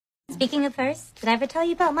Speaking of first, did I ever tell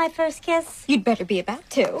you about my first kiss? You'd better be about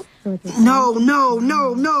to. No.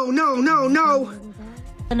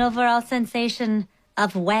 An overall sensation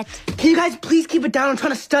of wet. Can you guys please keep it down? I'm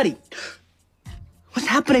trying to study. What's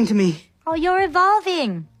happening to me? Oh, you're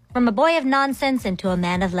evolving. From a boy of nonsense into a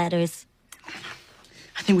man of letters.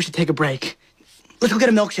 I think we should take a break. Let's go get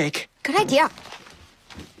a milkshake. Good idea.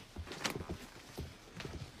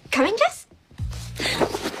 Coming, Jess?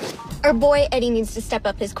 Our boy Eddie needs to step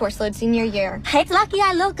up his course load senior year. It's lucky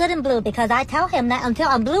I look good in blue because I tell him that until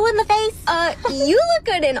I'm blue in the face. You look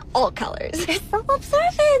good in all colors. You're so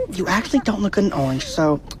observant. You actually don't look good in orange,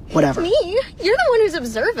 so whatever. Me? You're the one who's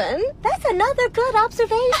observant. That's another good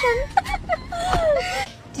observation.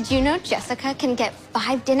 Did you know Jessica can get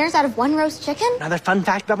 5 dinners out of 1 roast chicken? Another fun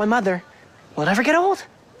fact about my mother. Will it ever get old?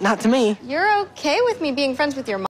 Not to me. You're okay with me being friends with your mom?